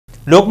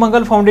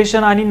Lokmangal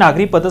foundation आणि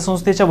नागरी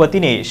पतसंस्थेच्या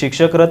वतीने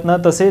शिक्षक रत्न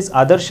तसेच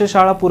आदर्श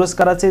शाळा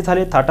पुरस्काराचे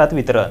झाले थाटात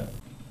वितरण।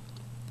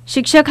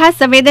 शिक्षक हा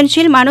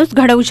संवेदनशील माणूस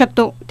घडवू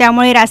शकतो,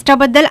 त्यामुळे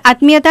राष्ट्राबद्दल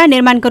आत्मीयता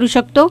निर्माण करू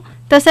शकतो।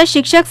 तसंच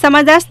शिक्षक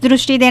समाजास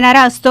दृष्टी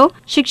देणारा असतो।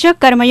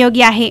 शिक्षक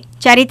कर्मयोगी आहे।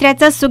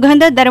 चारित्र्याचा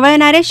सुगंध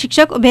दरवळणारे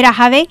शिक्षक उभे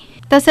राहावे,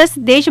 तसंच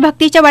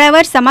देशभक्तीच्या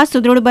बळावर समाज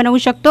सुदृढ बनवू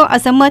शकतो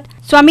असं मत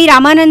स्वामी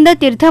रामानंद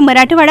तीर्थ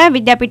मराठवाडा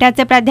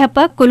विद्यापीठाचे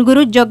प्राध्यापक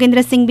कुलगुरू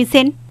जोगेंद्र सिंग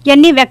बिसेन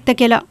यांनी व्यक्त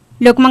केलं।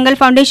 लोकमंगल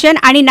फाउंडेशन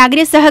आणि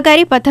नागरी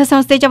सहकारी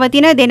पतसंस्थेच्या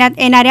वतीने देण्यात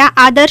येणाऱ्या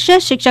आदर्श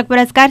शिक्षक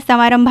पुरस्कार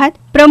समारंभात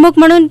प्रमुख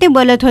म्हणून ते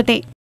बोलत होते।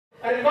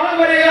 कौन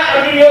बनेगा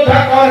अर्जुन योद्धा,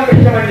 कौन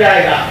कृष्ण बन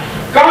जाएगा,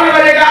 कौन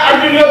बनेगा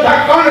अर्जुन योद्धा,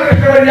 कौन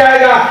कृष्ण बन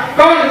जाएगा,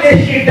 कौन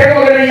देश की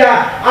डगमगनैया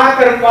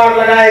आकर पार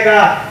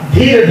लगाएगा।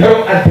 धीर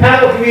धर्म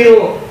अध्यापक वीरो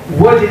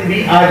वो दिन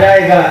भी आ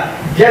जाएगा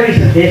जब इस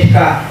देश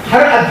का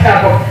हर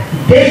अध्यापक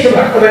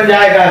देशभक्त बन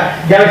जाएगा।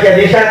 जब या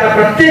देशाचा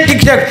प्रत्येक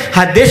शिक्षक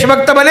हा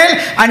देशभक्त बनेल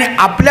आणि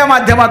आपल्या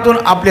माध्यमातून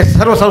आपले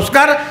सर्व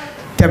संस्कार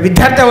त्या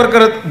विद्यार्थ्यावर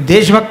करत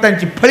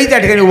देशभक्तांची फळी त्या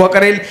ठिकाणी उभा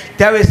करेल,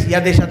 त्यावेळेस या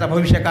देशाचा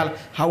भविष्यकाल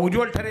हा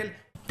उज्ज्वल ठरेल।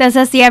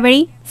 तसंच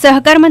यावेळी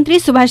सहकार मंत्री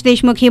सुभाष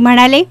देशमुख हे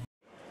म्हणाले,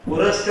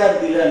 पुरस्कार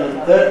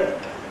दिल्यानंतर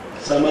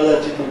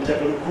समाजाची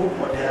तुमच्याकडून खूप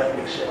मोठ्या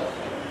अपेक्षा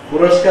आहे।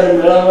 पुरस्कार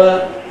मिळावा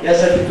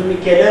यासाठी तुम्ही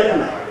केलेला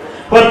नाही,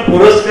 पण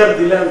पुरस्कार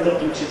दिल्यानंतर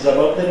तुमची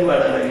जबाबदारी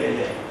वाढायला लागलेली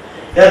आहे।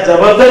 या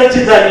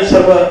जबाबदारीची जाणीव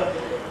सर्व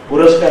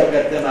पुरस्कार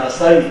करताना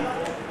असावी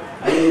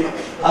आणि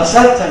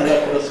असाच चांगला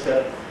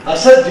पुरस्कार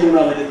असाच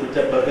जीवनामध्ये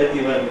तुमच्या प्रगती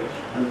व्हावी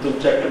आणि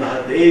तुमच्याकडून हा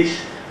देश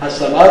हा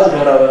समाज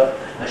घडावा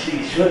अशी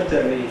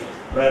ईश्वरचरणी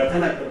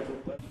प्रार्थना करतो।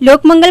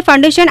 लोकमंगल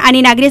फाउंडेशन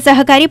आणि नागरी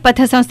सहकारी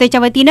पतसंस्थेच्या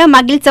वतीने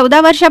मागील 14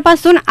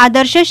 वर्षापासून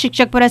आदर्श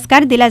शिक्षक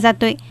पुरस्कार दिला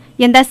जातोय।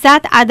 यंदा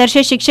 7 आदर्श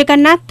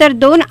शिक्षकांना तर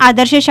 2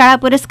 आदर्श शाळा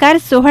पुरस्कार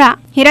सोहळा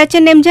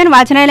हिराचंद नेमजन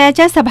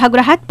वाचनालयाच्या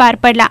सभागृहात पार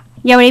पडला।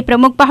 यावेळी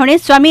प्रमुख पाहुणे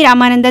स्वामी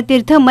रामानंद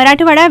तीर्थ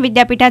मराठवाडा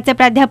विद्यापीठाचे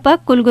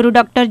प्राध्यापक कुलगुरू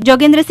डॉक्टर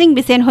जोगेंद्र सिंग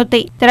बिसेन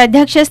होते, तर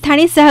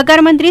अध्यक्षस्थानी सहकार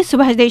मंत्री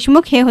सुभाष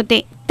देशमुख हे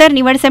होते, तर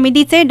निवड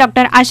समितीचे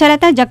डॉक्टर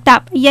आशालता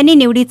जगताप यांनी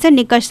निवडीचे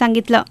निकष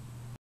सांगितलं।